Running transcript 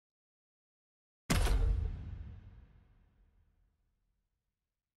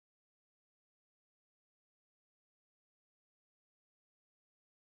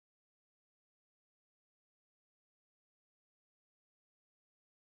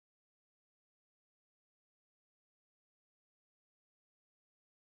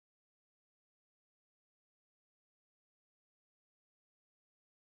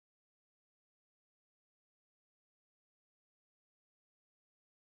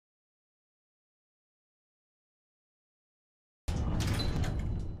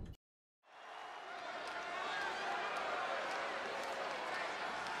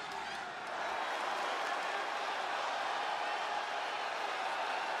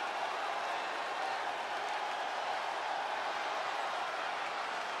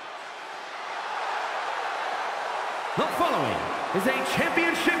The following is a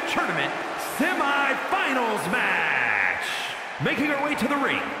championship tournament semi-finals match. Making her way to the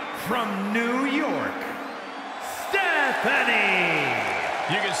ring from New York, Stephanie.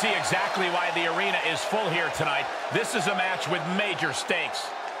 You can see exactly why the arena is full here tonight. This is a match with major stakes.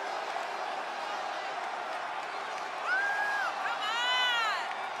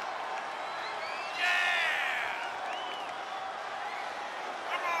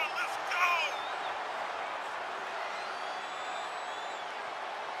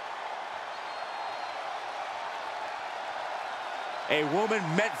 A woman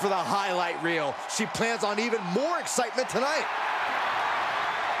meant for the highlight reel. She plans on even more excitement tonight.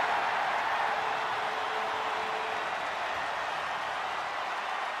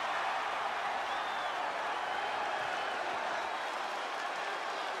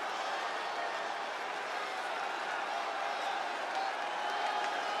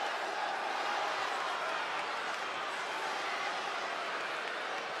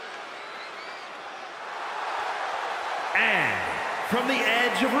 And from the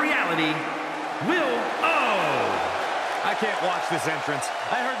edge of reality, Willow. I can't watch this entrance.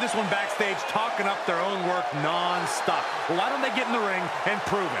 I heard this one backstage talking up their own work non-stop. Well, why don't they get in the ring and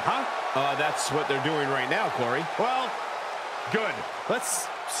prove it, huh? That's what they're doing right now, Corey. Well, good. Let's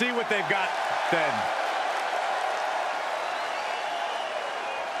see what they've got then.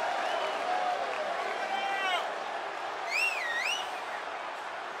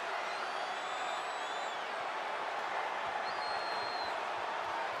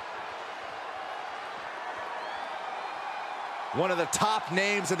 One of the top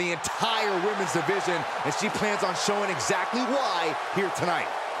names in the entire women's division, and she plans on showing exactly why here tonight.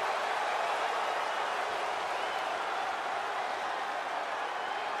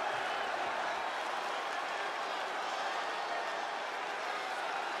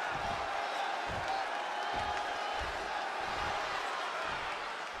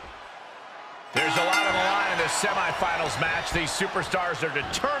 There's a lot on the line in this semifinals match. These superstars are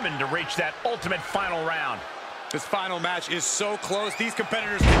determined to reach that ultimate final round. This final match is so close, these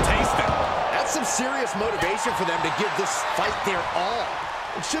competitors can taste it. That's some serious motivation for them to give this fight their all.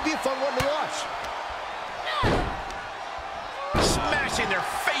 It should be a fun one to watch. Smashing their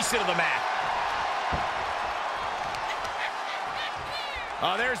face into the mat.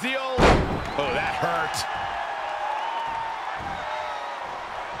 Oh, there's the old... Oh, that hurt.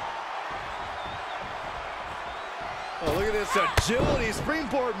 Oh, look at this agility,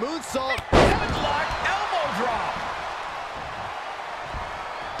 springboard moonsault. Headlock, elbow drop.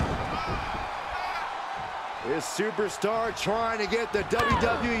 This superstar trying to get the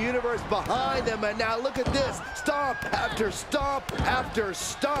WWE Universe behind them, and now look at this. Stomp after stomp after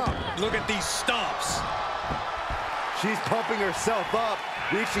stomp. Look at these stomps. She's pumping herself up,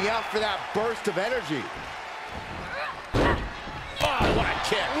 reaching out for that burst of energy. Oh, what a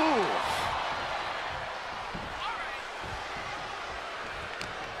kick. Ooh.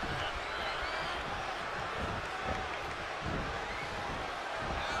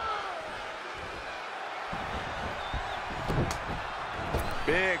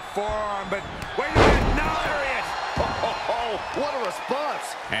 Big forearm, but wait a minute, now there he is. What a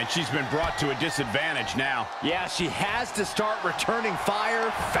response. And she's been brought to a disadvantage now. Yeah, she has to start returning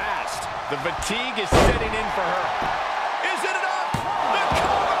fire fast. The fatigue is setting in for her. Is it enough? The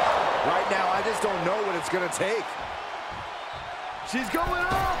cover! Right now, I just don't know what it's going to take. She's going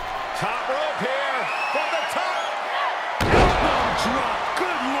up. Top rope here from the top. Elbow drop.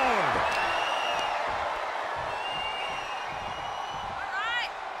 Good Lord.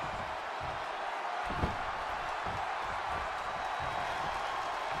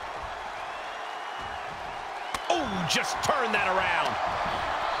 Oh, just turn that around.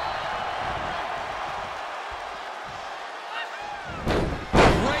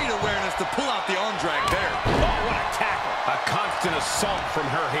 Great awareness to pull out the arm drag there. Oh, what a tackle. A constant assault from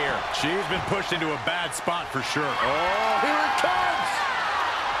her here. She's been pushed into a bad spot for sure. Oh, here it comes.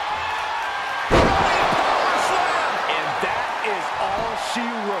 And that is all she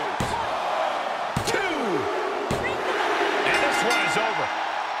wrote. 2. And this one is over.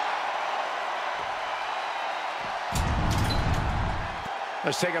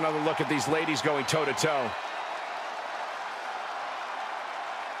 Let's take another look at these ladies going toe-to-toe.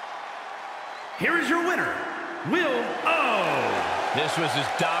 Here is your winner, Willow. This was as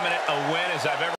dominant a win as I've ever